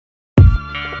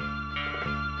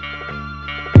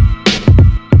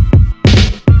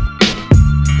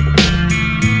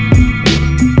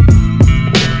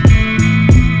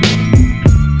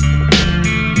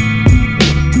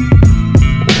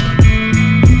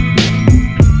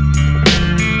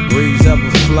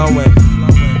flowing.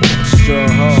 Strong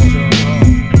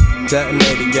home.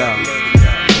 Detonated, y'all.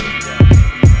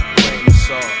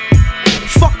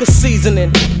 Fuck the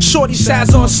seasoning. Shorty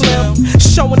Saz on slim,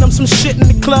 showing them some shit in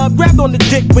the club. Grabbed on the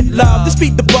dick with love. This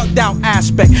beat the bugged out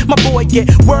aspect. My boy get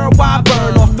worldwide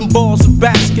burn off them balls of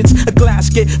baskets. A glass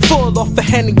get full off the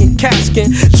Henny and casket.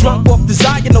 Drunk off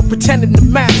desire, no pretending to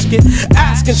mask it.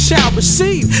 Asking shall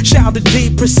receive, shall the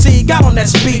deed proceed. Got on that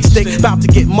speed stick, about to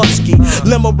get musky.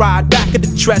 Limo ride back of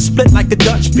the dress, split like a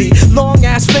Dutch bee. Long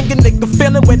ass finger nigga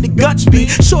feeling where the guts be.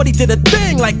 Shorty did a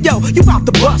thing like yo, you about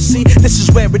to bust. See, this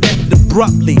is where it ended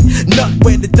abruptly. Nut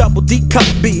where the double D cup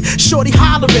be. Shorty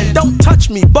hollering, don't touch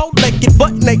me. Bow-legged,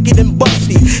 butt naked and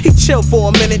busty. He chill for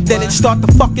a minute, then it start to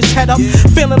fuck his head up.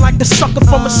 Feeling like the sucker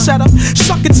from a setup.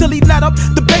 Suck until he let up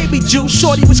the baby juice.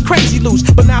 Shorty was crazy loose,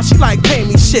 but now she like pay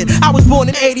me shit. I was born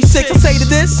in '86. I say to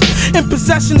this, in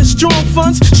possession of strong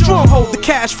funds, strong hold the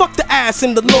cash. Fuck the ass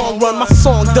in the long run. My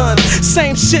song done.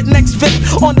 Same shit next Vic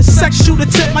on the sex shooter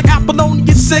tip like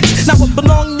Apollonia 6. Now what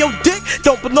belong in your dick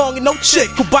don't belong in no chick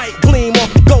who bite gleam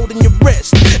off the gold in your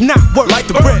wrist. Not work like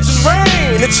the birds and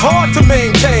rain. It's hard to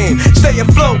maintain. Stay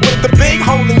afloat with the big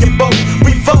hole in your boat.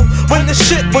 Revolt when the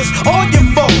shit was all your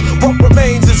fault. What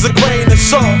remains is a grain of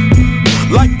salt.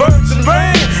 Like birds and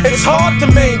rain, it's hard to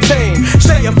maintain.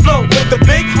 Stay afloat with the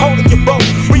big hole in your boat.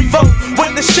 Revolt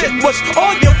when the shit was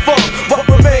all your fault. What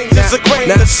remains is a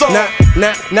grain of salt.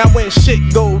 Now when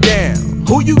shit go down,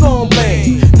 who you gon'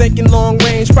 blame? Thinking long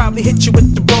range probably hit you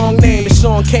with the wrong name. The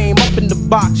song came up in the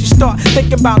box. You start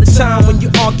thinking about the time when you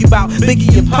argue about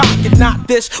Biggie and Pac. And not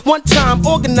this one time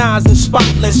organized and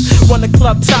spotless. Run the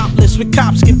club topless with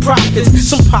cops get profits.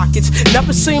 Some pockets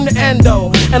never seem to end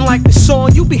though. And like the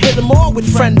song, you be hitting more with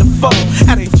friend or foe.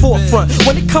 At the forefront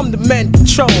when it come to men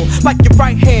control. Like your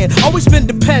right hand, always been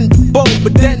dependable.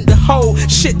 But then the whole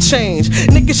shit changed.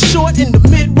 Niggas short in the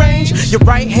mid-range. Your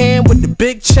right hand with the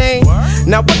big chain.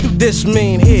 Now what do this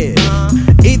mean here?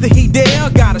 Either he there or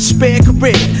got a spare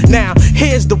career. Now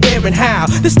here's the where and how.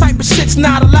 This type of shit's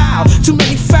not allowed. Too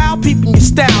many foul people in your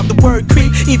style. The word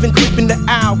creep, even creeping the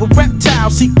owl. With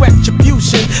reptiles seek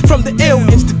retribution from the ill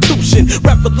institution.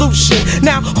 Revolution.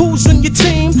 Now who's on your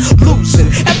team? Losing.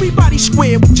 Everybody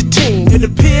square with your team. It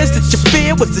appears that your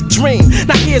fear was a dream.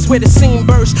 Now here's where the scene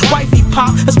burst. Wifey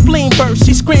pop, a spleen burst.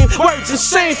 She screamed words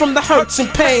insane from the hurts and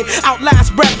pain.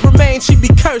 Outlast breath remains. She be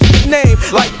cursed with name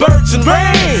like birds and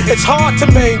rain. It's hard to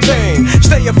maintain.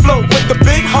 Stay afloat with the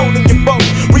big hole in your boat.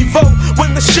 Revolt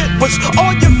when the shit was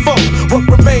all your fault. What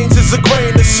remains is a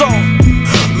grain of salt.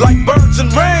 Like birds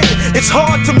and rain, it's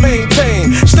hard to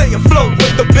maintain. Stay afloat